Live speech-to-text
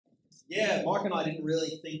Mark and I didn't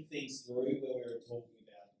really think things through when we were talking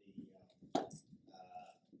about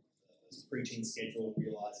the preaching schedule,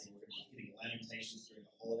 realizing we're going to be hitting Lamentations during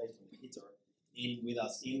the holidays when the kids are in with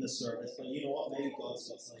us in the service. But you know what? Maybe God's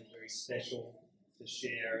got something very special to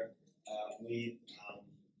share with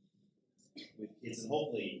kids, and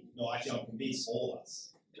hopefully, I'm convinced all of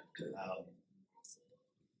us. The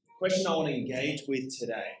question I want to engage with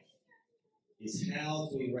today is, how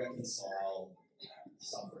do we reconcile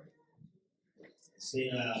suffering? It's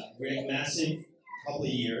been a very massive couple of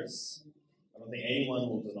years. I don't think anyone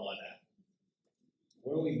will deny that.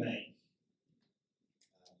 What do we make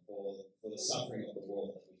for the suffering of the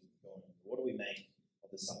world that we've been going through? What do we make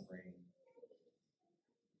of the suffering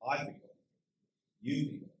I've been going through,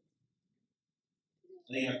 you've been going through?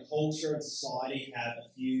 I think our culture and society have a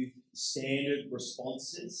few standard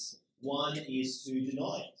responses. One is to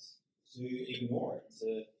deny it, to ignore it,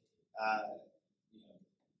 to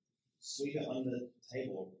sweep it under the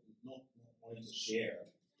table, not wanting to share.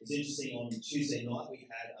 It's interesting, on Tuesday night we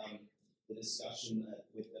had the discussion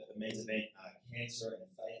with the men's event, Cancer and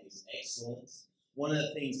Faith is Excellent. One of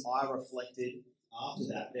the things I reflected after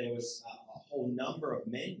that, there was a whole number of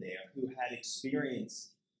men there who had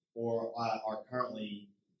experienced or are currently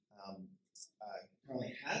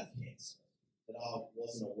have cancer that I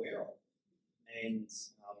wasn't aware of. And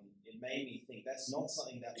it made me think that's not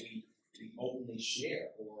something that we openly share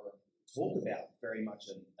or talk about very much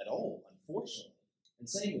at all, unfortunately. And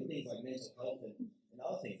same with things like mental health and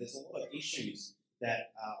other things. There's a lot of issues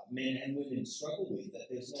that men and women struggle with that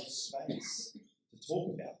there's no space to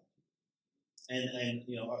talk about. And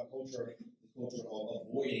our culture, the culture of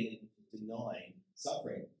avoiding and denying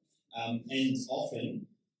suffering. And often,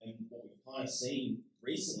 and what we've kind of seen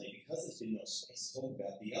recently, because there's been no space to talk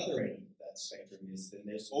about, the other end of that spectrum is then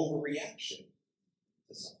there's overreaction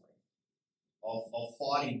to suffering. Of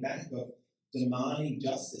fighting back, of demanding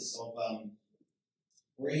justice, of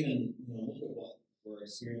or even look at what we're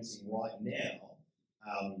experiencing right now.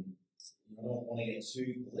 I don't want to get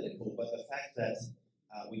too political, but the fact that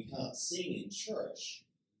we can't sing in church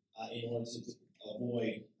in order to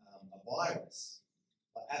avoid a virus,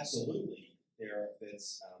 but absolutely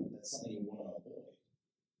that's something we want to avoid.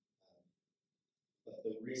 But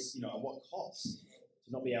the risk, at what cost?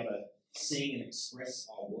 To not be able to sing and express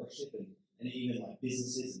our worship and even like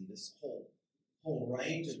businesses and this whole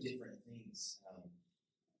range of different things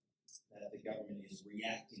that the government is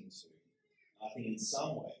reacting to. I think in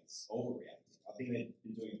some ways overreacting. I think they've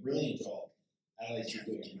been doing a brilliant job. Adelaide's been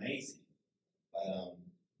doing amazing. But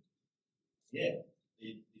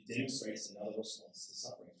it demonstrates another response to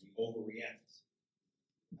suffering. We overreact.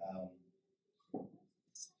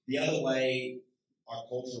 The other way our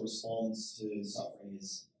culture responds to suffering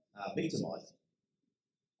is victimizing.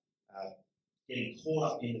 Getting caught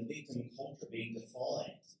up in the victim culture, being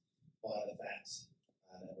defined by the fact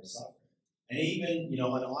that we're suffering. And even,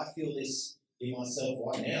 and I feel this in myself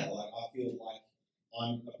right now, like I feel like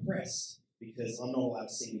I'm oppressed because I'm not allowed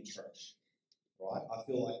to sing in church, right? I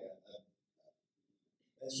feel like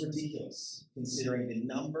that's ridiculous, considering the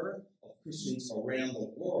number of Christians around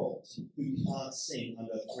the world who can't sing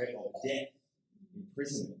under threat of death,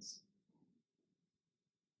 imprisonment.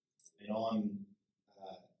 And I'm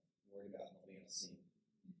worried about not being able to sing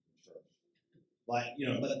in church.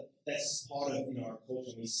 But that's part of our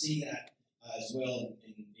culture. We see that as well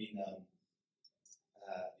in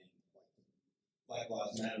Black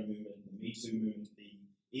Lives Matter movement, the Me Too movement,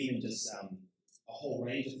 even just a whole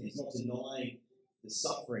range of things. Not denying the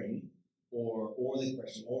suffering or the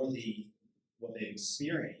depression or what they've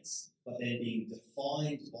experienced, but then being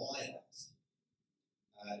defined by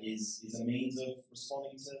that is a means of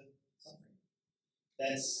responding to suffering.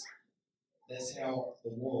 That's how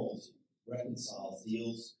the world reconciles,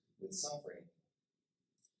 deals with suffering.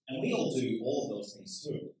 And we all do all of those things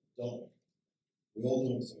too, don't we? We all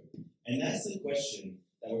do them too. And that's the question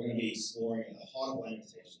that we're going to be exploring at the heart of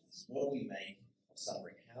Lamentations. What do we make of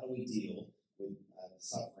suffering? How do we deal with the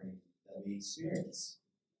suffering that we experience?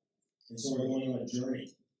 And so we're going on a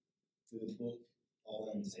journey through the book of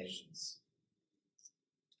Lamentations.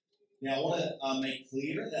 Now, I want to make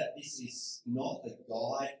clear that this is not a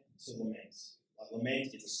guide to lament. Like,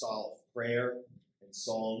 lament is a style of prayer and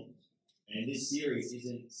song, and this series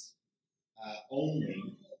isn't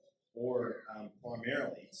only or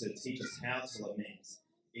primarily to teach us how to lament.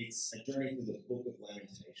 It's a journey through the book of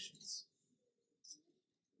Lamentations.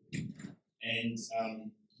 And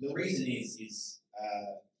the reason is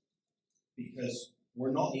because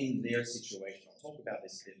we're not in their situation. I'll talk about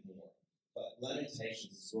this a bit more. But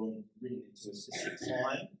Lamentations is written into a specific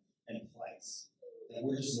time and place that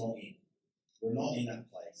we're just not in. We're not in that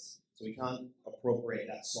place. So we can't appropriate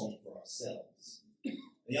that song for ourselves.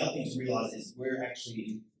 The other thing to realize is we're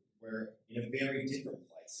in a very different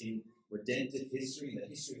place. In redemptive history, in the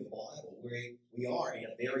history of the Bible, we are in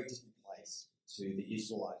a very different place to the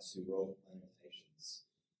Israelites who wrote Lamentations.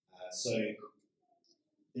 So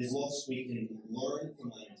there's lots we can learn from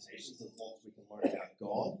Lamentations. There's lots we can learn about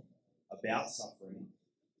God, about suffering,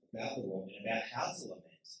 about the world, and about how to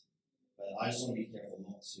lament. But I just want to be careful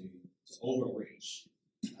not to overreach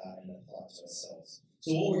and apply it to ourselves.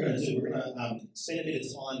 So what we're going to do, we're going to spend a bit of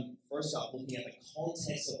time first up looking at the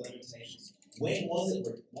context of Lamentations. When was it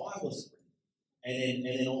written? Why was it written? And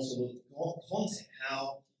then also look at content,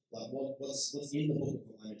 what's in the book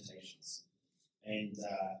of Lamentations, and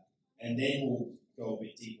then we'll go a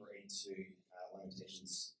bit deeper into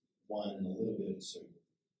Lamentations 1 and a little bit of 2.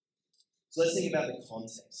 So let's think about the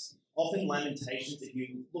context. Often Lamentations, if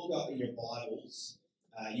you look up in your Bibles,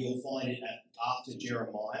 you'll find it after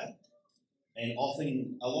Jeremiah. And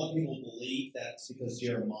often, a lot of people believe that's because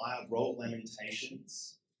Jeremiah wrote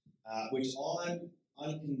Lamentations, which I'm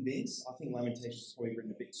convinced. I think Lamentations is probably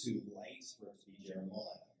written a bit too late for it to be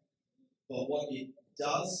Jeremiah. But what it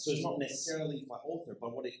does, so it's not necessarily by author,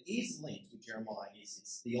 but what it is linked with Jeremiah is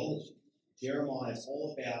its theology. Jeremiah is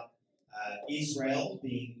all about Israel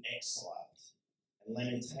being exiled. And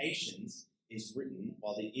Lamentations is written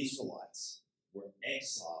while the Israelites were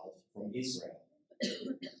exiled from Israel.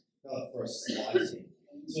 First slide here.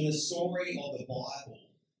 So in the story of the Bible,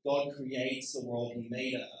 God creates the world. He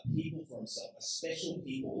made a people for himself, a special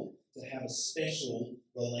people to have a special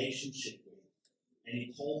relationship with. And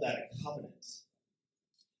he called that a covenant.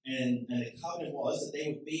 And the covenant was that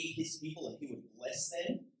they would be his people and he would bless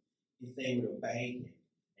them if they would obey him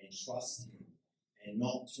and trust him and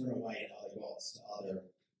not turn away to other gods, to other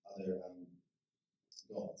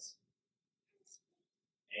gods.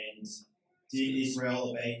 And did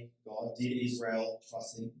Israel obey God? Did Israel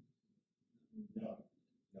trust him? No.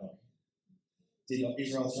 Did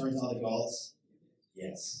Israel turn to other gods?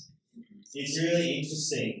 Yes. It's really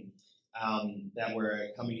interesting that we're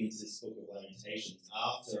coming into this book of Lamentations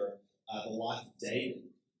after the life of David.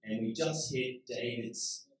 And we just hit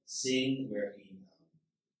David's sin where he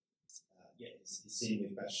his sin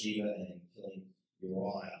with Bathsheba and then killing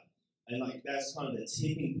Uriah. And that's kind of the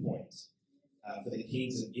tipping point for the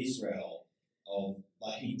kings of Israel of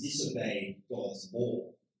he disobeyed God's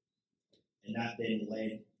law. And that then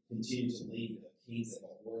continued to lead the kings that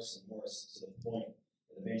got worse and worse to the point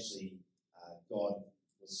that eventually God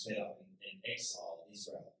was fed up and exiled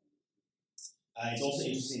Israel. It's also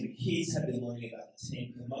interesting, the kids have been learning about the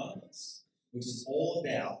Ten Commandments, which is all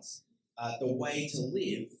about the way to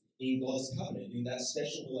live in God's covenant, in that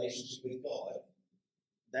special relationship with God.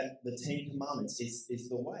 That the Ten Commandments is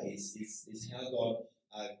the way, is how God,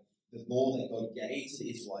 the law that God gave to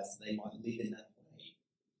the Israelites, that they might live in that way.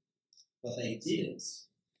 But they didn't.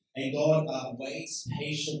 And God waits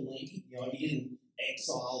patiently. He didn't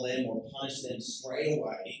exile them or punish them straight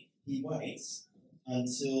away. He waits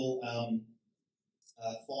until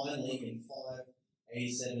finally in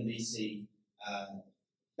 587 BC,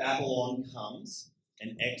 Babylon comes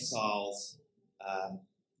and exiles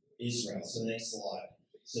Israel. So the next slide.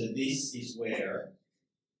 So this is where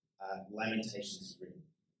Lamentations is written.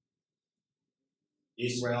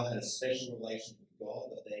 Israel had a special relationship with God,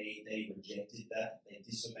 but they rejected that. They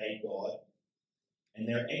disobeyed God, and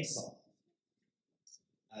they're exiled,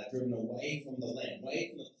 driven away from the land, away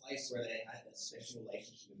from the place where they had that special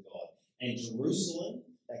relationship with God. And Jerusalem,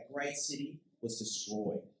 that great city, was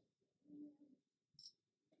destroyed.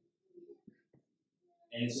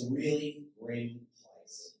 And it's a really grim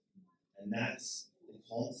place. And that's the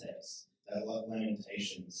context that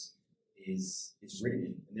Lamentations is written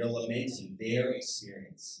in. And they're lamenting their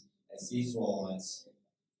experience as Israelites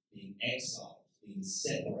being exiled, being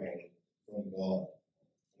separated from God.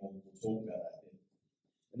 And we'll talk about that a bit.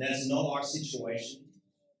 And that's not our situation.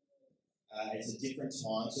 It's a different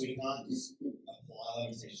time, so we can't just apply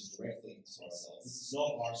Lamentations directly to ourselves. This is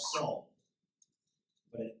not our song,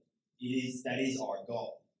 but that is our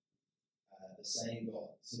God, the same God.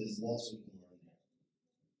 So there's lots we can learn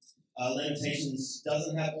there. Lamentations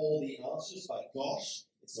doesn't have all the answers, but gosh,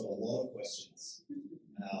 it's got a lot of questions.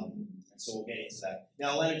 And so we'll get into that.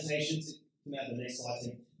 Now, Lamentations, come out the next slide,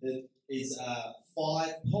 Tim, is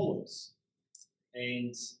 5 poems.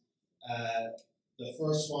 And the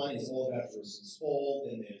first one is all about Jerusalem's fall.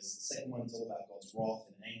 Then there's the second one is all about God's wrath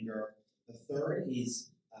and anger. The third is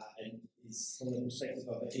from the perspective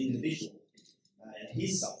of an individual and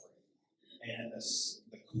his suffering. And at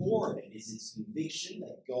the core of it is his conviction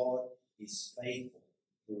that God is faithful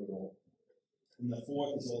through it all. And the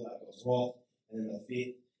fourth is all about God's wrath. And then the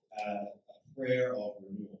fifth a prayer of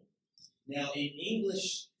renewal. Now, in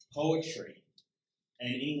English poetry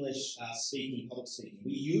and English public speaking,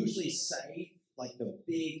 we usually say like the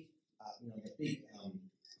big,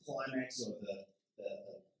 climax or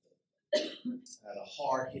the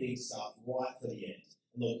hard-hitting stuff right for the end.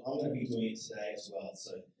 And look, I'm going to be doing it today as well,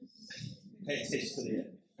 so pay attention to the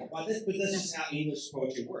end. But that's just how English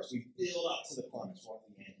poetry works. We build up to the climax right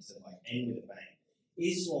at the end to end with a bang.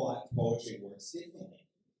 Israelite poetry works differently.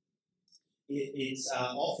 It's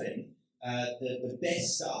often the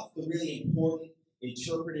best stuff, the really important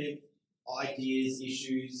interpretive ideas,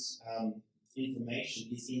 issues, information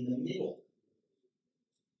is in the middle.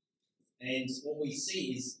 And what we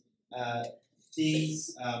see is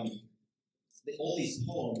all these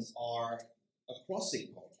poems are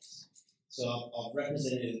acrostic poems. So I've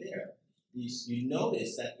represented it there. You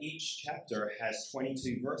notice that each chapter has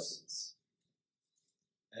 22 verses.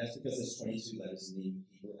 And that's because there's 22 letters in the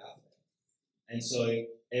Hebrew alphabet. And so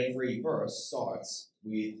every verse starts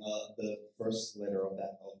with the first letter of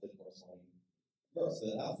the corresponding verse,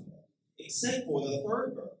 the alphabet. Except for the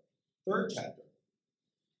third chapter,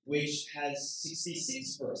 which has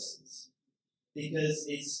 66 verses, because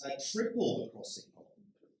it's a triple acrostic poem.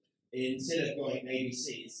 Instead of going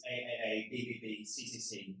ABC, it's AAA, BBB,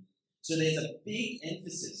 CCC. So there's a big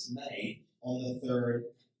emphasis made on the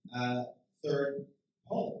third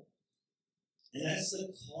poem. And that's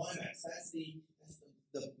the climax. That's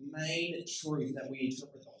the main truth that we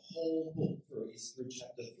interpret the whole book through is through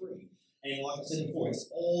chapter 3. And like I said before, it's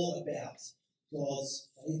all about God's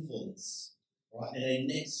faithfulness. Right? And then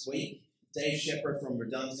next week, Dave Shepherd from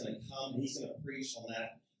Verdun is going to come and he's going to preach on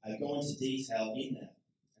that, go into detail in that.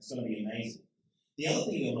 It's going to be amazing. The other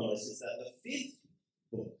thing you'll notice is that the 5th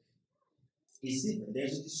book is different.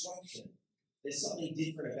 There's a disruption. There's something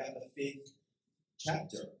different about the 5th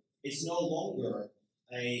chapter. It's no longer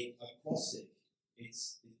a acrostic.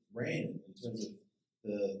 It's random in terms of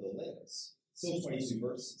the letters. Still 22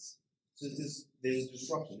 verses. So there's a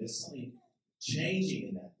disruption. There's something changing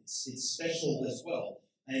in that. It's special as well.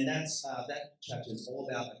 And that chapter is all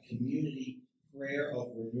about a community prayer of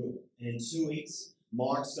renewal. And in 2 weeks,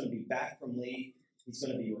 Mark's going to be back from leave. He's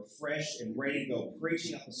going to be refreshed and ready to go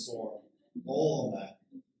preaching up a storm. All on that.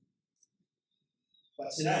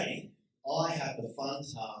 But today, I have the fun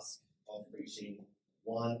task of preaching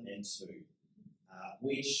 1 and 2,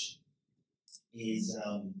 which is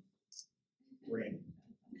grim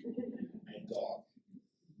and dark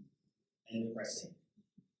and depressing.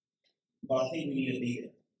 But I think we need to be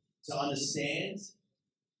there. To understand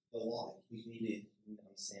the light, we need to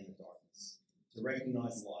understand the darkness. To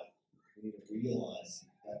recognize light, we need to realize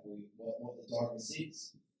that what the darkness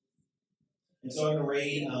is. And so I'm going to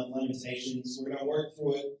read Lamentations. We're going to work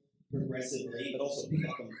through it progressively, but also pick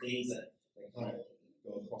up on themes that kind of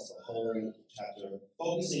go across the whole chapter,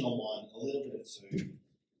 focusing on 1, a little bit of 2,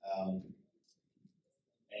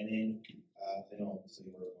 and then I'll see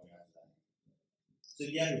where we're going after that. So if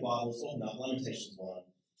you have your Bibles, open up Lamentations 1.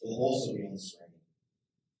 It will also be on the screen.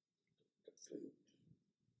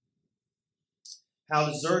 How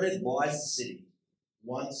deserted lies the city,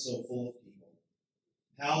 once so full of people.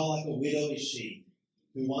 How like a widow is she,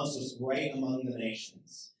 who once was great among the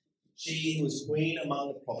nations. She who was queen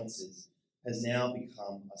among the provinces has now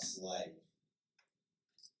become a slave.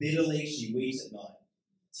 Bitterly she weeps at night.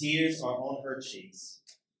 Tears are on her cheeks.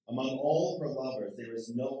 Among all her lovers there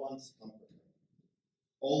is no one to comfort her.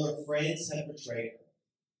 All her friends have betrayed her.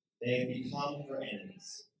 They have become her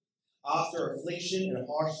enemies. After affliction and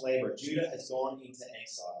harsh labor, Judah has gone into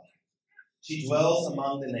exile. She dwells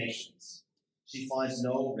among the nations. She finds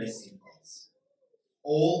no resting place.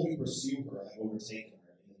 All who pursue her have overtaken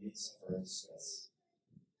her in the midst of her distress.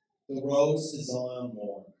 The roads to Zion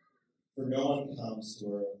mourn, for no one comes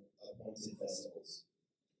to her appointed festivals.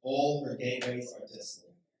 All her gateways are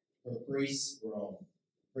desolate. Her priests groan.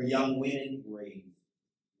 Her young women grieve,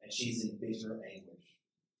 and she is in bitter anguish.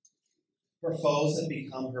 Her foes have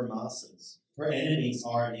become her masters. Her enemies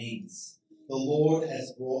are at ease. The Lord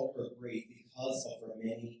has brought her grief because of her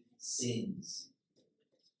many sins.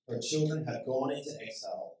 Her children have gone into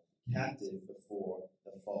exile, captive before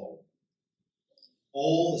the foe.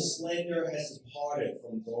 All the splendor has departed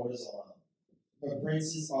from daughter Zion. Her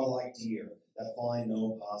princes are like deer that find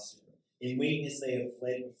no pasture. In weakness they have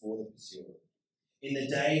fled before the pursuer. In the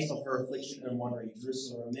days of her affliction and wandering,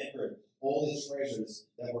 Jerusalem remembered all the treasures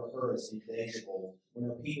that were hers in days of old. When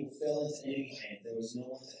her people fell into enemy hands, there was no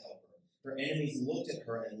one to help her. Her enemies looked at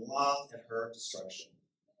her and laughed at her destruction.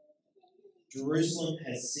 Jerusalem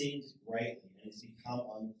has sinned greatly and has become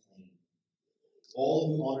unclean.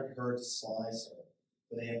 All who honored her despise her,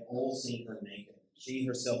 for they have all seen her naked. She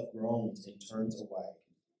herself groaned and turned away.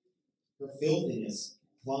 Her filthiness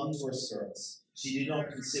clung to her skirts. She did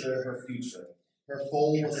not consider her future. Her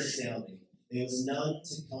fall was astounding. There was none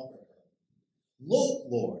to comfort her. Look,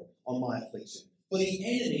 Lord, on my affliction, for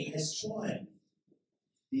the enemy has triumphed.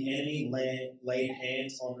 The enemy laid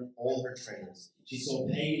hands on all her treasures. She saw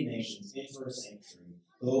pagan nations enter her sanctuary,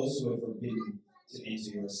 those who were forbidden to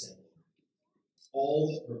enter your assembly.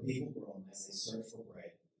 All her people groaned as they searched for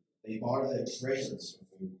bread. They barter their treasures for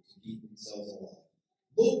food to keep themselves alive.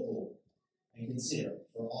 Look, Lord, and consider,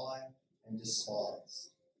 for I am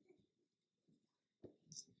despised.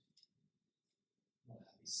 Not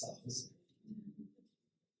happy stuff, is it?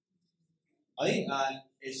 I think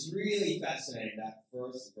it's really fascinating, that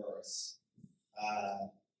first verse,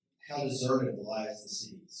 how deserted lies the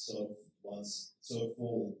city, so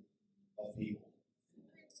full of people.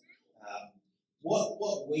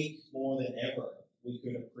 What week more than ever we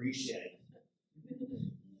could appreciate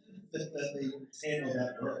the intent of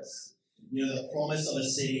that verse. You know, the promise of a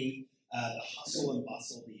city, the hustle and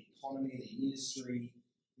bustle, the economy, the industry,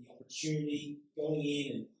 the opportunity, going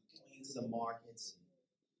into the markets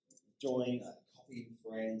and enjoying coffee with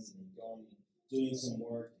friends and doing some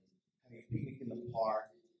work, having a picnic in the park,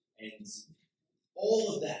 and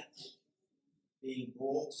all of that being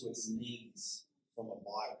brought to its knees from a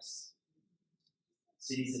virus.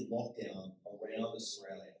 Cities in lockdown around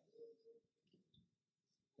Australia.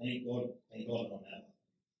 Thank God on that.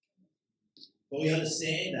 But we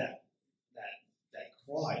understand that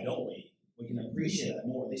cry, don't we? We can appreciate that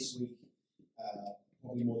more this week,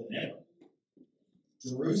 probably more than ever.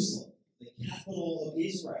 Jerusalem, the capital of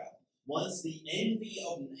Israel, once the envy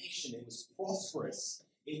of nation. It was prosperous.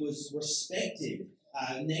 It was respected.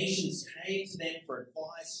 Nations came to them for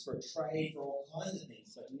advice, for trade, for all kinds of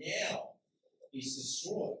things. But now it's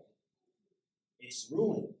destroyed. It's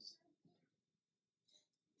ruined.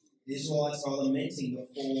 The Israelites are lamenting the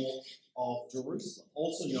fall of Jerusalem,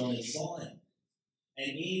 also known as Zion.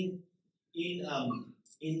 And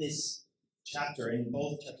in this chapter, in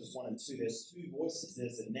both chapters 1 and 2, there's two voices.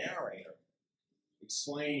 There's a narrator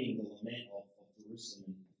explaining the lament of Jerusalem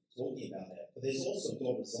and talking about that. But there's also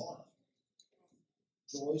daughter Zion,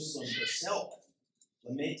 Jerusalem herself,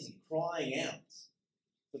 lamenting, crying out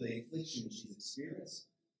for the affliction she's experiencing.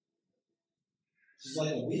 She's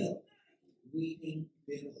like a widow, weeping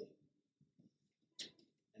bitterly.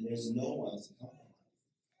 And there's no one to comfort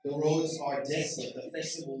her. The roads are desolate, the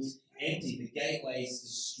festivals empty, the gateways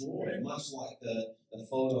destroyed, much like the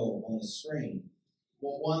photo on the screen.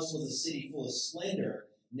 What once was a city full of splendor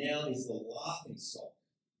now is the laughingstock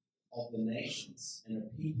of the nations, and her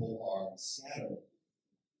people are scattered.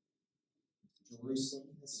 Jerusalem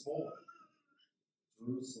has fallen.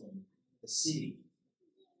 Jerusalem, the city,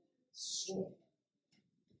 destroyed.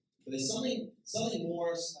 But there's something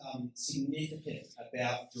more significant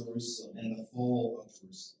about Jerusalem and the fall of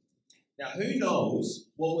Jerusalem. Now, who knows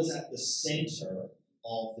what was at the center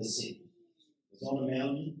of the city? It was on a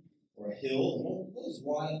mountain or a hill. And what was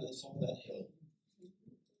right at the top of that hill?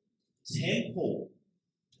 Temple.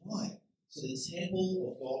 Right. So the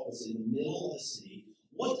temple of God was in the middle of the city.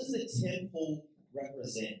 What does the temple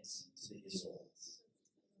represent to the Israelites?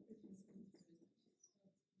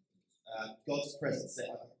 God's presence.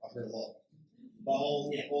 I've heard a lot. But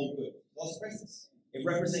all good. God's presence. It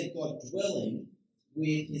represents God dwelling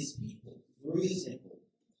with his people through the temple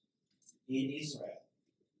in Israel.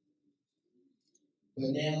 But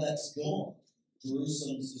now that's gone.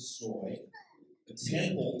 Jerusalem's destroyed. The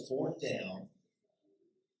temple torn down.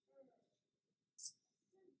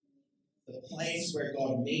 The place where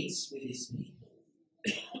God meets with his people,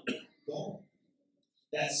 gone.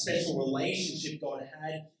 That special relationship God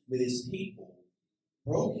had with his people,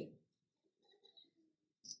 broken.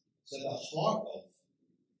 So the heart of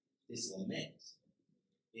this lament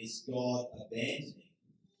is God abandoning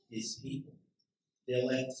his people. They're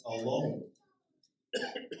left alone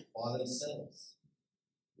by themselves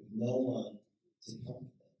with no one to comfort them.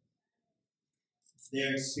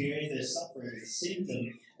 Their experience, their suffering is a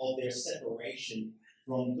symptom of their separation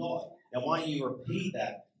from God. Now, why don't you repeat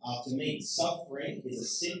that after me? Suffering is a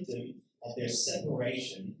symptom of their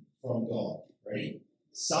separation from God. Ready?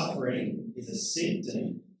 Suffering is a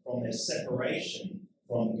symptom from their separation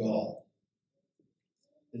from God.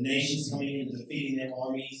 The nations coming in and defeating their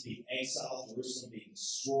armies, being exiled, Jerusalem being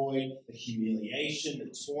destroyed, the humiliation,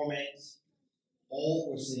 the torment,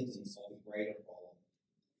 all were symptoms of the greater problem,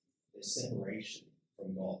 their separation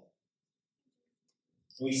from God.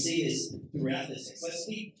 We see this throughout the text. Let's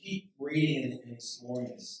keep reading and exploring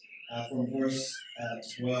this. From verse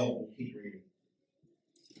 12, we'll keep reading.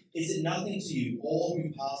 Is it nothing to you, all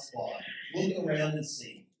who pass by? Look around and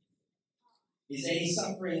see. Is any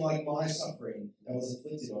suffering like my suffering that was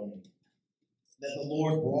inflicted on me, that the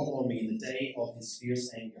Lord brought on me in the day of his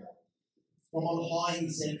fierce anger? From on high he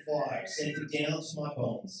sent fire, sent it down to my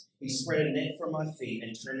bones. He spread a net for my feet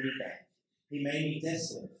and turned me back. He made me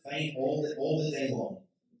desolate, faint all the day long.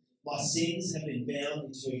 My sins have been bound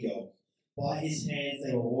into a yoke. By his hands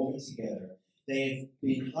they were woven together. They have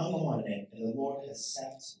been hung on my neck, and the Lord has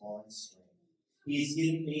sapped my strength. He has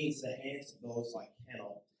given me into the hands of those I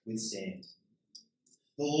cannot withstand.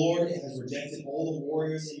 The Lord has rejected all the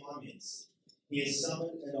warriors in my midst. He has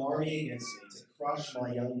summoned an army against me to crush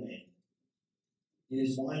my young men. In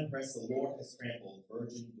his winepress the Lord has trampled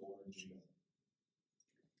virgin daughter Judah.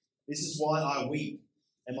 This is why I weep,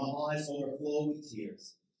 and my eyes overflow with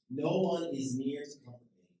tears. No one is near to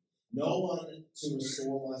comfort me, no one to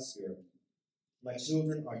restore my spirit. My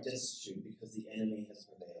children are destitute because the enemy has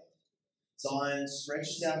prevailed. Zion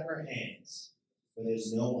stretches out her hands, but there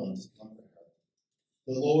is no one to comfort her.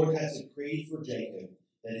 The Lord has decreed for Jacob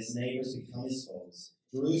that his neighbors become his foes.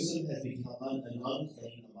 Jerusalem has become an unclean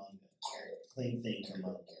thing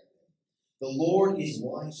among them. The Lord is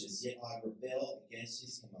righteous, yet I rebel against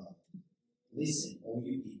his command. Listen, all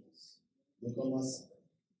you peoples, look on my suffering.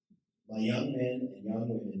 My young men and young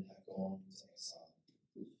women have gone into exile.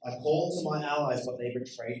 I called to my allies, but they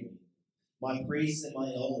betrayed me. My priests and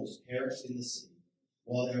my elders perished in the city,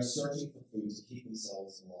 while they are searching for food to keep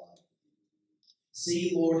themselves alive.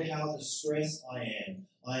 See, Lord, how distressed I am.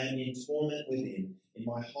 I am in torment within. In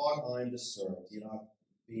my heart I am disturbed, yet I've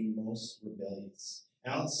been most rebellious.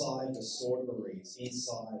 Outside the sword bereaves,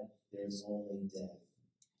 inside there is only death.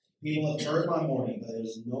 People have heard my mourning, but there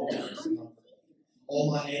is no one to comfort me.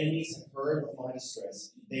 All my enemies have heard of my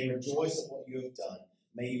distress. They rejoice at what you have done.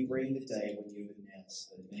 May you bring the day when you have announced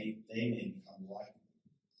that they may become like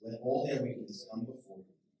me. Let all their wickedness come before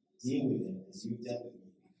you. Deal with them as you have dealt with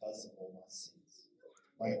me because of all my sins.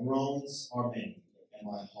 My groans are many, and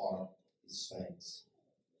my heart is faint.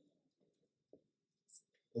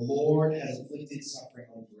 The Lord has afflicted suffering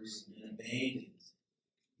on Jerusalem and abandoned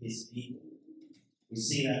his people. We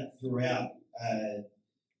see that throughout.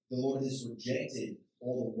 The Lord has rejected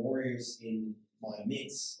all the warriors in my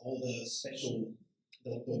midst, all the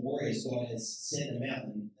warriors God has sent them out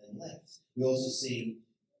and left. We also see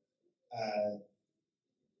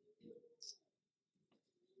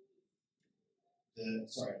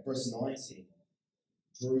verse 19.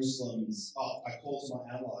 I called to my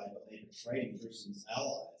ally, but they betrayed me. Jerusalem's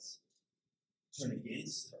allies turned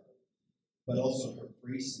against her, but also her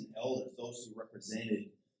priests and elders, those who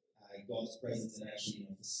represented God's presence and actually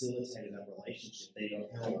facilitated that relationship.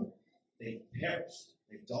 They've perished,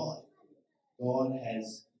 they've died. God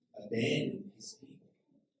has abandoned his people.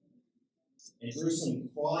 And Jerusalem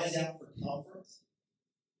cries out for comfort.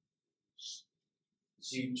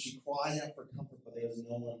 She cries out for comfort, but there's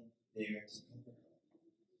no one there to comfort her.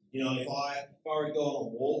 You know, if I were to go on a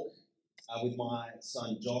walk with my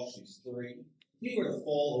son Josh, who's 3, if he were to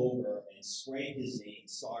fall over and scrape his knee and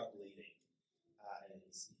start bleeding, and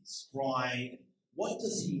he's crying, what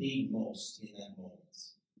does he need most in that moment?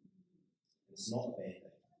 It's not a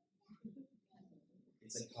Band-Aid.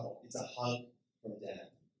 It's a cuddle. It's a hug from Dad.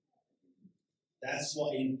 That's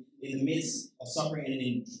what in the midst of suffering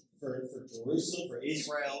and for Jerusalem, for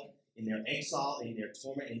Israel, in their exile, in their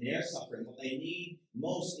torment, in their suffering, what they need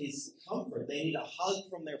most is comfort. They need a hug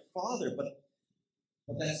from their father, but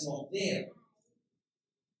that's not there.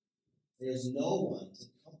 There's no one to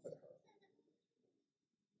comfort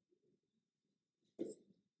her.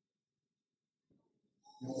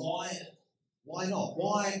 Now, why not?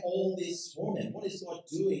 Why all this torment? What is God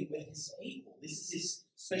doing with his people? This is his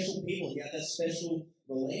special people. He had that special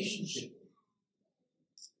relationship with.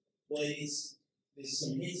 Well, there's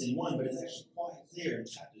some hints in 1, but it's actually quite clear in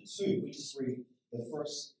chapter 2. We just read the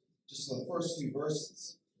first 2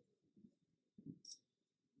 verses.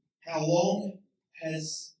 How long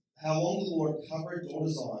the Lord covered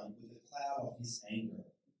daughter Zion with the cloud of his anger?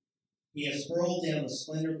 He has hurled down the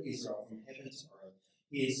splendor of Israel from heaven to earth.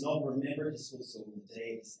 He has not remembered his footstool in the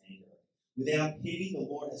day of his anger. Without pity, the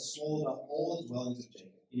Lord has swallowed up all the dwellings of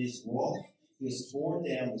Jacob. In his wrath, he has torn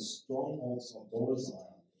down the strongholds of daughter Zion.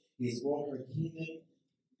 He has brought her kingdom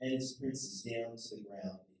and its princes down to the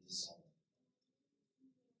ground in dishonor.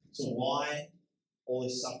 So why all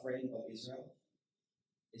this suffering of Israel?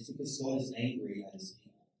 It's because God is angry at his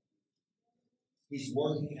people. He's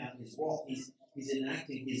working out his wrath. He's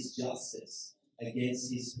enacting his justice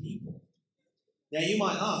against his people. Now you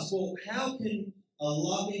might ask, well, how can a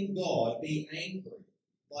loving God be angry?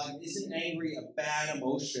 Like, isn't angry a bad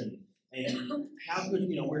emotion And how could,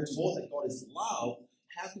 we're taught that God is love,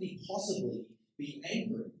 how could he possibly be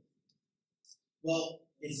angry? Well,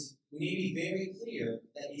 we need to be very clear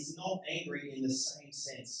that he's not angry in the same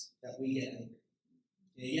sense that we get angry.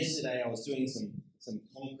 Yesterday I was doing some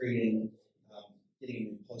concrete and getting a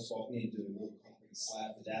new post walk, need to do a little concrete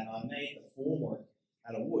slab for that. And I made the formwork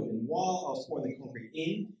out of wood. And while I was pouring the concrete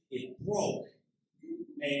in, it broke.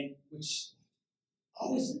 And which I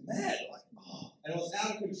was mad, and it was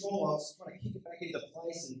out of control. I was trying to kick it back into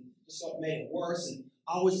place and just made it worse. And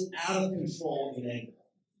I was out of control in anger.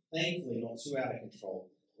 Thankfully, not too out of control.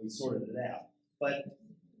 We sorted it out. But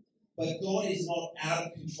God is not out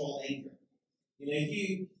of control anger. If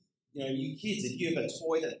you kids, if you have a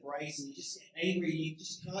toy that breaks and you just get angry, you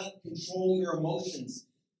just can't control your emotions.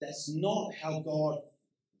 That's not how God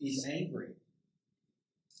is angry.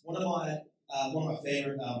 One of my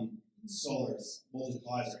favorite scholars, Walter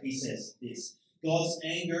Kaiser, he says this: God's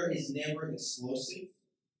anger is never explosive,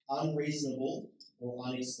 unreasonable, or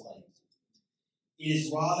unexplained. It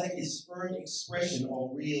is rather his firm expression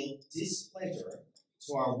of real displeasure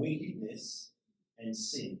to our wickedness and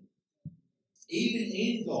sin. Even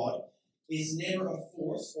in God is never a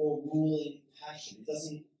force or ruling passion. It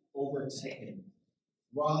doesn't overtake him.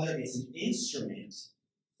 Rather, it's an instrument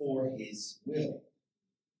for his will.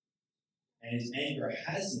 And his anger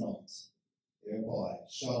has not, thereby,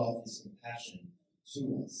 shut off his compassion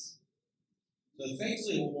to us. So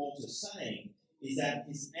effectively what Walter's saying is that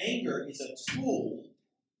his anger is a tool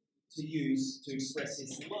to use to express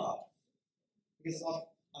his love. Because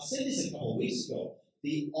I said this a couple of weeks ago.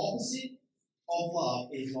 The opposite of love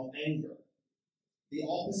is not anger. The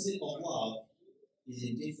opposite of love is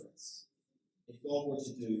indifference. If God were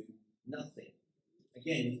to do nothing.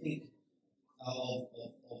 Again, you think of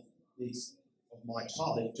my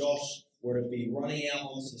child. If Josh were to be running out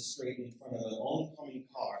onto the street in front of an oncoming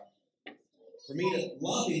car, for me to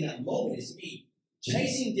love in that moment is me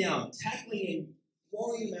chasing him down, tackling him,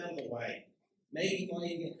 throwing him out of the way. Maybe he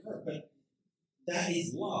might even get hurt, but that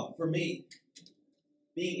is love. For me,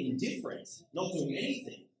 being indifferent, not doing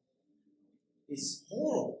anything, is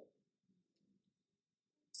horrible.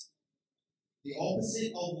 The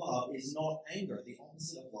opposite of love is not anger. The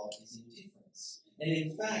opposite of love is indifference. And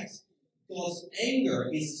in fact, God's anger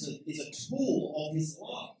is a tool of his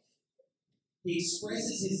love. He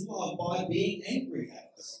expresses his love by being angry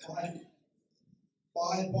at us, by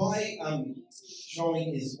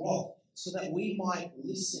showing his wrath, so that we might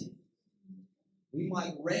listen. We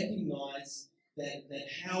might recognize that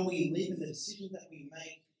how we live and the decisions that we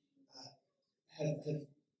make have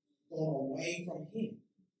gone away from him.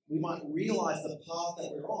 We might realize the path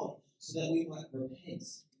that we're on, so that we might repent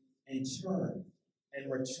and turn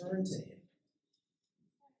and return to him.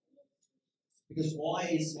 Because why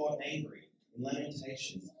is God angry? In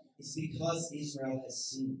Lamentations, it's because Israel has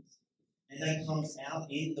sinned. And that comes out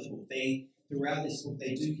in the book. Throughout this book,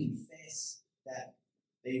 they do confess that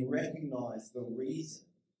they recognize the reason.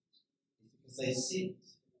 It's because they sinned.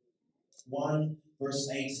 1 verse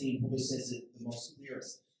 18 probably says it the most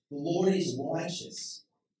clearest. The Lord is righteous,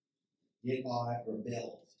 yet I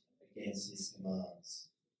rebelled against his commands.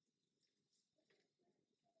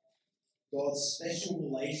 God's special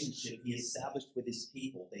relationship he established with his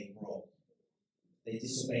people, they broke. They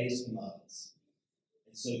disobeyed his commands.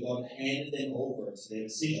 And so God handed them over to their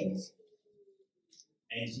decisions.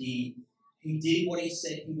 And he did what he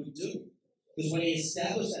said he would do. Because when he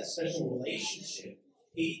established that special relationship,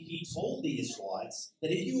 he told the Israelites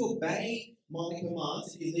that if you obey my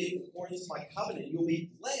commands, if you live according to my covenant, you'll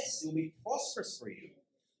be blessed, you'll be prosperous for you.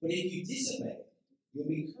 But if you disobey, you'll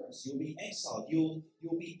be cursed, you'll be exiled, you'll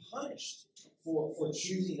be punished for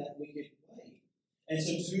choosing that wicked way. And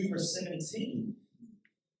so 2 verse 17,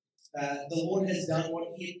 the Lord has done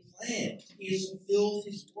what he had planned. He has fulfilled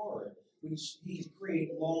his word, which he had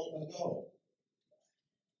created long ago.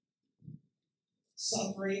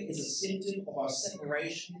 Suffering is a symptom of our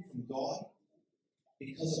separation from God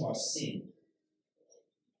because of our sin.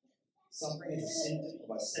 Suffering is a symptom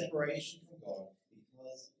of our separation from God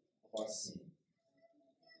because of our sin.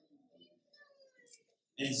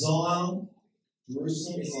 And Zion,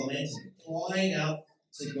 Jerusalem, is lamenting, crying out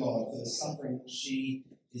to God for the suffering she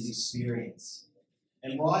is experiencing.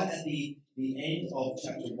 And right at the end of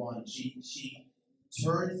chapter 1, she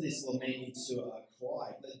turns this lament into a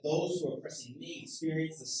cry that those who are oppressing me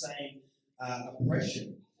experience the same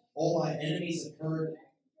oppression. All my enemies have heard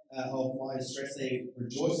of my distress. They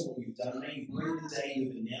rejoice at what you've done. May you bring the day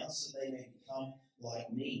you've announced, so they may become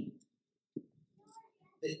like me.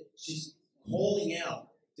 That she's calling out,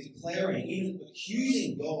 declaring, even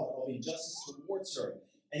accusing God of injustice towards her.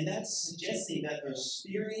 And that's suggesting that the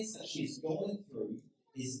experience that she's going through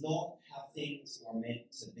is not how things are meant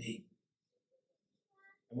to be.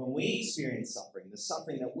 And when we experience suffering, the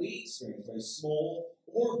suffering that we experience, whether small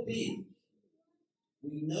or big,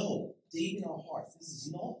 we know deep in our hearts this is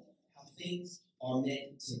not how things are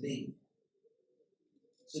meant to be.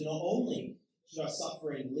 So not only should our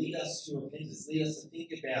suffering lead us to repentance, lead us to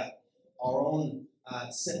think about our own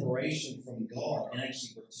separation from God and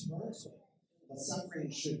actually return to Him, but suffering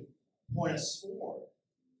should point us forward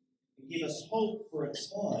and give us hope for a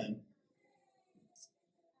time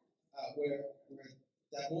where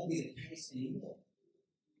that won't be the case anymore.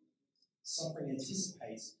 Suffering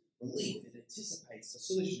anticipates relief. It anticipates a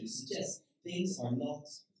solution. It suggests things are not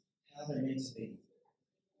how they're meant to be.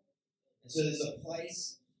 And so there's a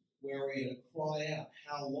place where we're going to cry out,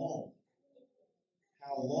 how long?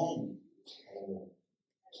 How long, O Lord?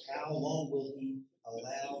 How long will He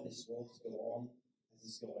allow this world to go on as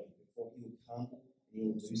it's going before He will come and He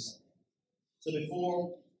will do something? So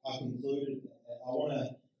before I conclude, I want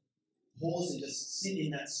to pause and just sit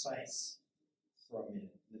in that space for a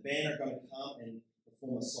minute. The band are going to come and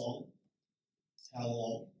perform a song, How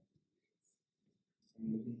Long?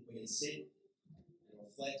 And we can sit and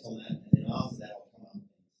reflect on that, and then after that I'll come up.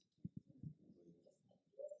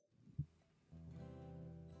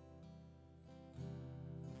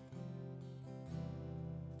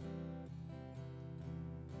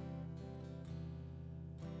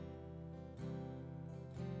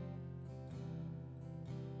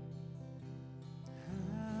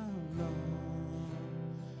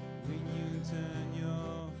 Turn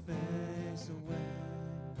your face away.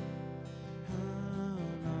 How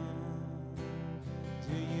long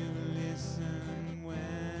do you listen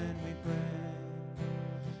when we pray?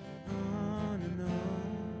 On and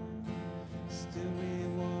on, still we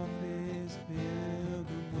walk this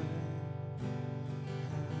pilgrim way.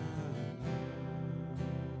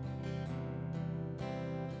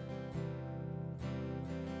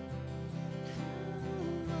 How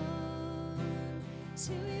long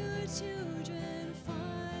till your children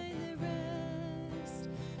find their rest?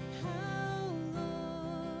 How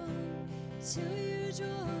long till you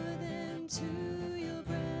draw them to your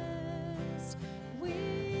breast?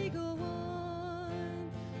 We go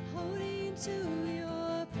on holding to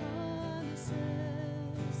your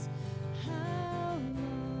promises. How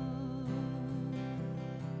long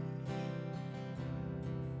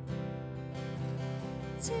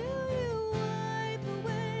till you wipe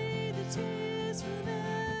away the tears from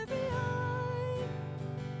every eye?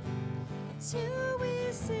 Till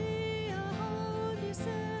we see a home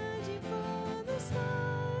descending from the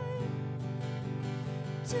sky?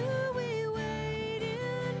 Do we wait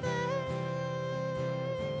in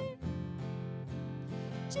vain?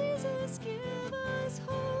 Jesus, give us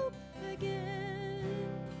hope again.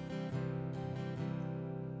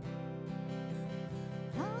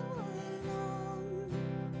 How long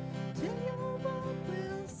till your word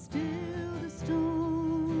will still the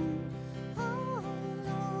storm? How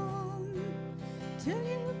long till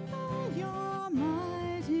you by your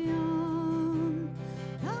mighty arm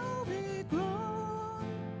how we grow,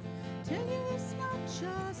 till you snatch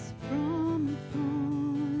us from the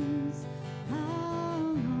thorns? How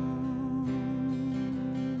long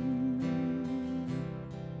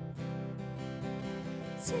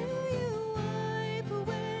till you wipe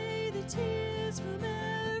away the tears from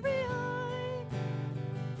every eye?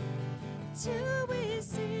 Till we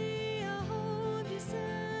see a home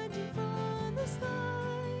descending from the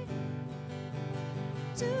sky?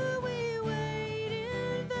 Do we wait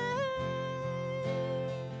in vain?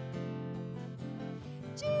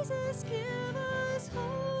 Jesus, give us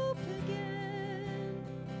hope again.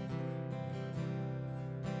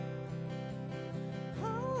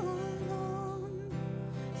 How long,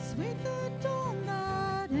 sweet the dawn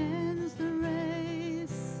that ends the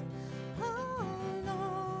race? How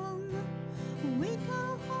long, weak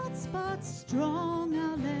our hearts but strong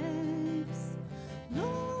our legs?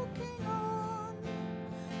 Looking on,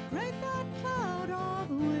 break that cloud of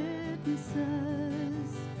witnesses.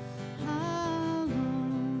 How long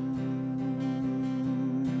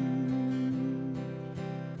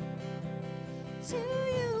till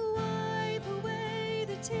you wipe away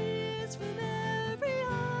the tears from every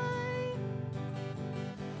eye?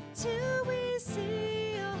 Till we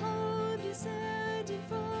see a home descending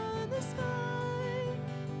from the sky?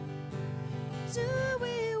 Do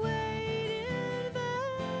we wait in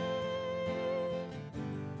vain?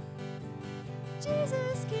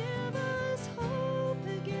 Jesus, give us hope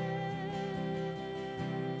again.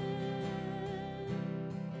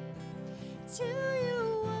 Till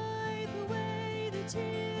you wipe away the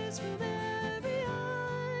tears from every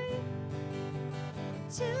eye?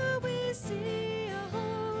 till we see a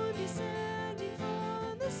home descending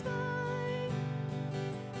from the sky?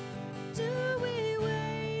 Do we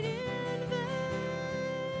wait in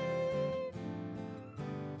vain?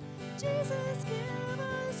 Jesus, give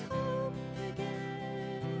us hope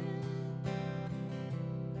again.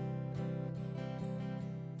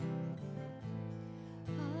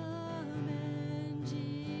 Amen.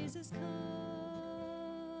 Jesus, come.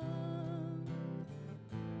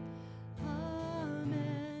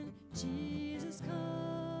 Amen. Jesus, come.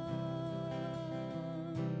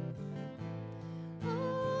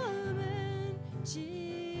 Amen.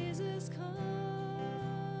 Jesus, come.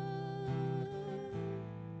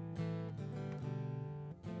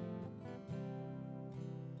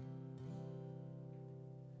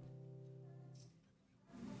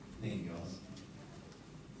 Thank you, guys.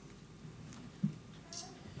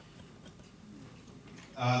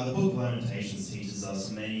 The Book of Lamentations teaches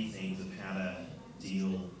us many things of how to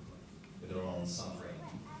deal with our own suffering.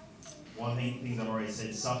 One thing I've already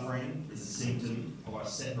said, suffering is a symptom of our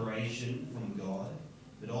separation from God,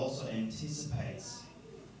 but also anticipates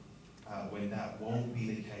when that won't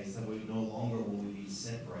be the case, that we no longer will be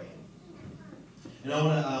separated. And I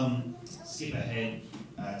want to skip ahead,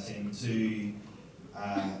 Tim, to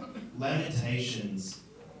Lamentations.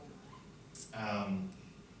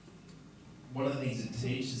 One of the things it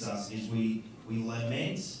teaches us is we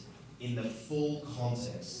lament in the full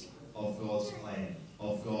context of God's plan,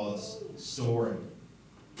 of God's story.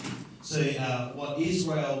 So what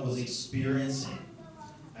Israel was experiencing,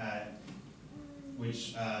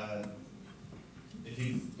 which if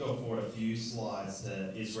you go forward a few slides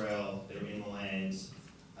to Israel, they're in the land,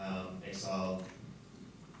 exiled,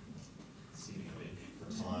 skipping a bit for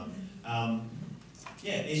time.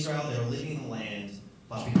 Israel, they were living in the land,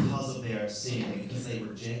 but because of their sin, because they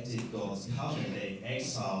rejected God's covenant, they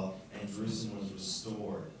exiled and Jerusalem was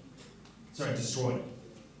destroyed.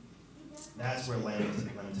 That's where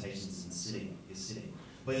Lamentations is sitting.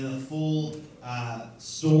 But in the full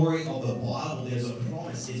story of the Bible, there's a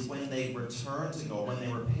promise. Is when they return to God, when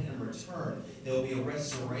they repent and return, there will be a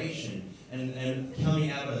restoration. And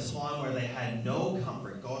coming out of a time where they had no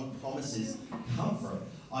comfort, God promises comfort.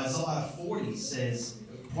 Isaiah 40 says,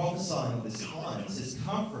 prophesying of this time, it says,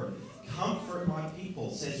 comfort my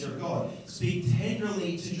people, says your God. Speak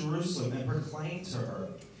tenderly to Jerusalem and proclaim to her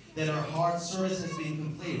that her hard service has been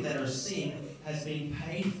completed, that her sin has been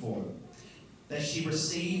paid for, that she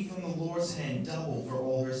received from the Lord's hand double for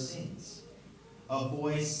all her sins. A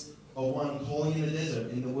voice of one calling in the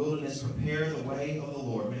desert, in the wilderness, prepare the way of the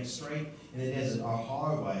Lord, make straight in the desert a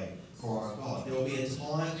highway for our God. There will be a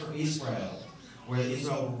time for Israel where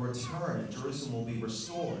Israel will return and Jerusalem will be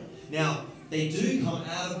restored. Now, they do come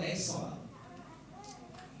out of exile,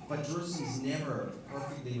 but Jerusalem is never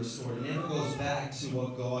perfectly restored. It never goes back to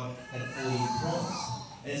what God had fully promised.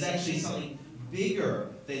 And it's actually something bigger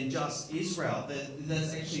than just Israel.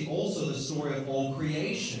 That's actually also the story of all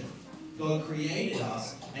creation. God created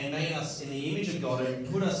us and made us in the image of God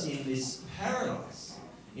and put us in this paradise,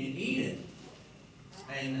 in Eden.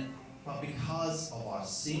 But because of our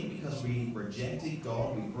sin, because we rejected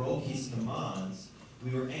God, we broke His commands, we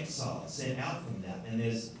were exiled, sent out from that. And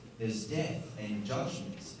there's death and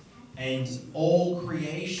judgment. And all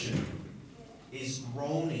creation is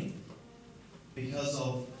groaning because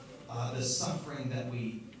of the suffering that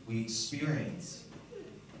we experience,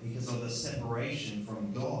 because of the separation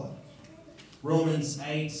from God. Romans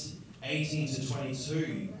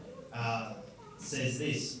 8:18-22 says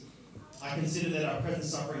this, I consider that our present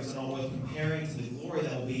sufferings are not worth comparing to the glory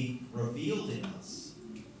that will be revealed in us.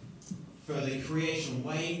 For the creation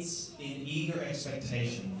waits in eager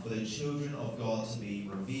expectation for the children of God to be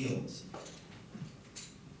revealed.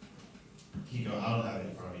 Keep going, I don't have it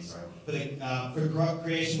in front of me, sorry. For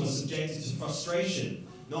creation was subjected to frustration,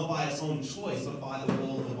 not by its own choice, but by the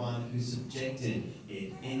will of the one who subjected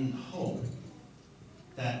it, in hope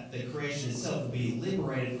that the creation itself will be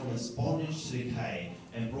liberated from its bondage to decay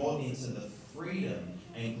and brought into the freedom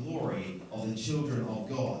and glory of the children of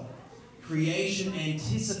God. Creation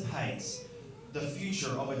anticipates the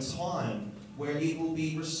future of a time where it will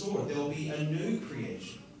be restored. There will be a new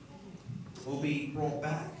creation. It will be brought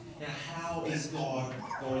back. Now, how is God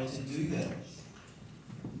going to do that?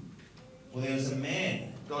 Well, there was a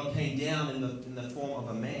man. God came down in the form of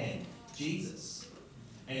a man, Jesus.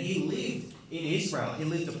 And He lived in Israel. He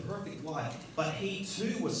lived a perfect life. But He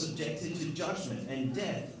too was subjected to judgment and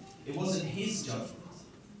death. It wasn't His judgment,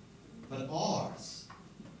 but ours.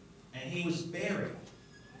 And He was buried.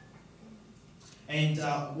 And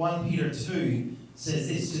 1 Peter 2 says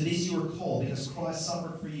this, to this you were called, because Christ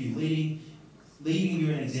suffered for you, leaving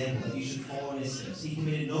you an example that you should follow in his steps. He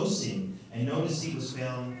committed no sin, and no deceit was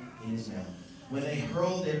found in his mouth. When they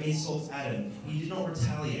hurled their insults at him, he did not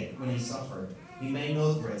retaliate when he suffered. He made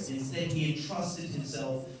no threats. Instead, he entrusted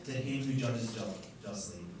himself to him who judges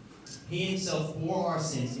justly. He himself bore our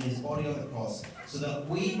sins in his body on the cross, so that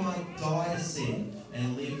we might die to sin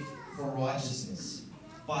and live for righteousness.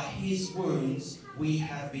 By his wounds we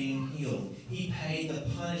have been healed. He paid the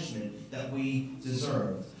punishment that we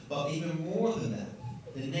deserved. But even more than that,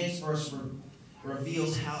 the next verse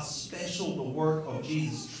reveals how special the work of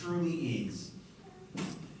Jesus truly is.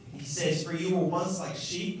 He says, "For you were once like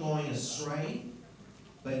sheep going astray,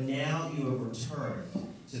 but now you have returned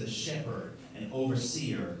to the shepherd and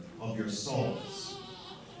overseer of your souls."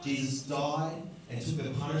 Jesus died and took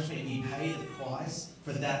the punishment. He paid the price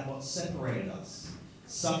for that what separated us.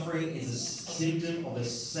 Suffering is a symptom of a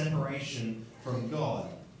separation from God.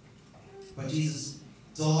 But Jesus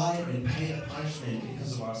died and paid the punishment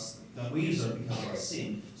because of that we deserve because of our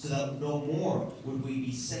sin, so that no more would we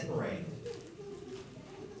be separated.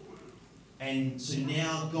 And so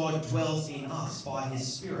now God dwells in us by his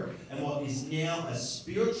Spirit. And what is now a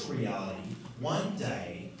spiritual reality, one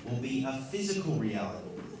day will be a physical reality.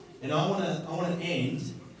 And I want to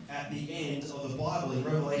end at the end of the Bible in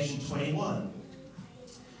Revelation 21.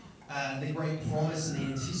 The great promise and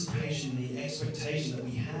the anticipation, the expectation that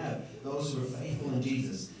we have, those who are faithful in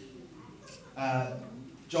Jesus.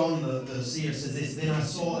 John the seer says this, "Then I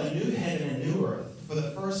saw a new heaven and a new earth, for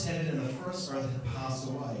the first heaven and the first earth had passed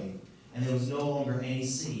away, and there was no longer any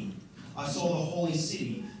sea. I saw the holy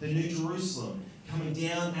city, the new Jerusalem, coming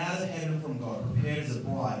down out of heaven from God, prepared as a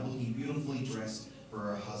bride, looking beautifully dressed for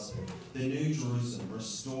her husband." The new Jerusalem,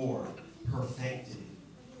 restored, perfected,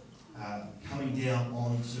 coming down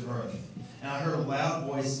onto earth. And I heard a loud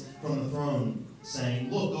voice from the throne saying,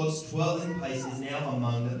 "Look, God's dwelling place is now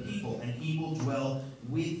among the people, and he will dwell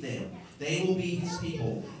with them. They will be his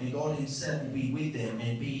people, and God himself will be with them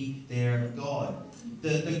and be their God."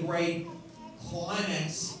 The great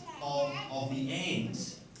climax of the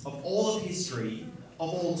end of all of history, of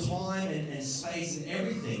all time and space and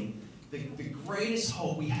everything, the greatest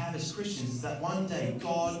hope we have as Christians is that one day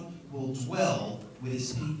God will dwell with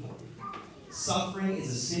his people. Suffering is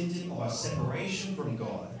a symptom of our separation from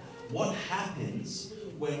God. What happens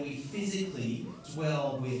when we physically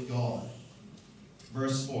dwell with God?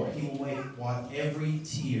 Verse 4, "He will wipe every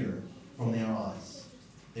tear from their eyes.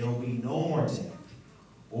 There will be no more death,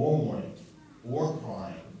 or mourning, or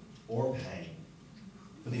crying, or pain,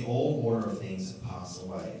 for the old order of things have passed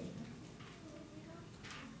away."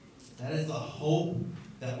 That is the hope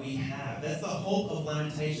that we have. That's the hope of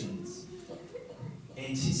Lamentations.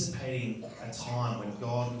 Anticipating a time when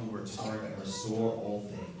God will return and restore all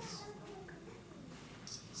things.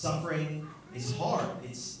 Suffering is hard.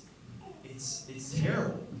 It's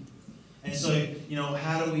terrible. And so,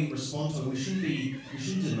 how do we respond to it? We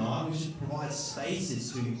shouldn't deny. We should provide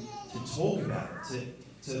spaces to talk about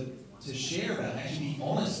it, to share about it, actually be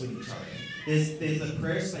honest with each other. There's a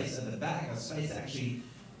prayer space at the back, a space actually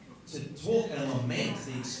to talk and lament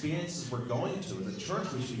the experiences we're going to. As a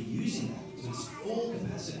church, we should be using that to its full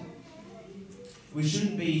capacity. We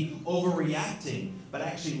shouldn't be overreacting, but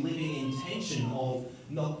actually living in tension of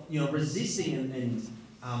not, resisting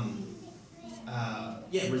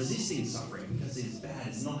resisting suffering because it's bad.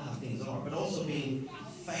 It's not how things are, but also being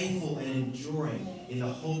faithful and enduring in the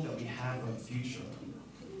hope that we have for the future.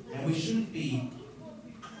 And we shouldn't be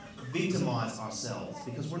victimize ourselves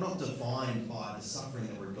because we're not defined by the suffering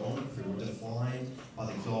that we're going through. We're defined by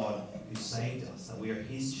the God who saved us, that we are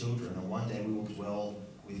his children, and one day we will dwell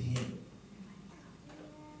with him.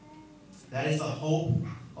 That is the hope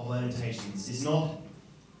of Lamentations. It's not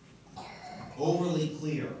overly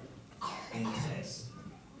clear in the text,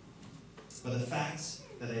 but the facts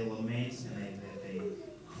that they lament and they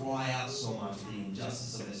cry out so much, the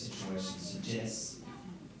injustice of their situation suggests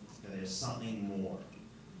that there's something more.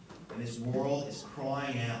 And this world is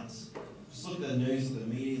crying out. Just look at the news, the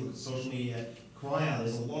media, look at social media, cry out.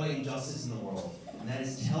 There's a lot of injustice in the world. And that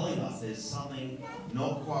is telling us there's something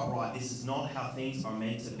not quite right. This is not how things are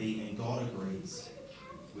meant to be, and God agrees.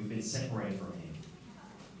 We've been separated from him.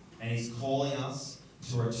 And he's calling us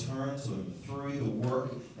to return to him through the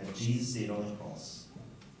work that Jesus did on the cross.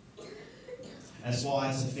 That's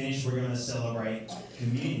why, to finish, we're going to celebrate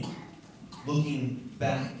communion. Looking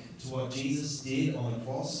back to what Jesus did on the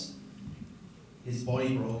cross, his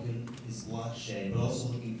body broken, his blood shed, but also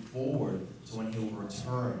looking forward to when he will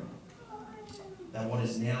return. That what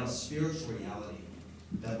is now a spiritual reality,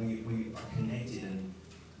 that we are connected and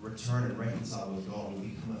return and reconcile with God, will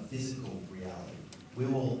become a physical reality. We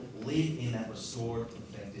will live in that restored,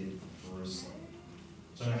 perfected Jerusalem.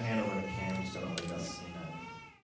 So I'm going to hand over to Cam, who's going to lead us in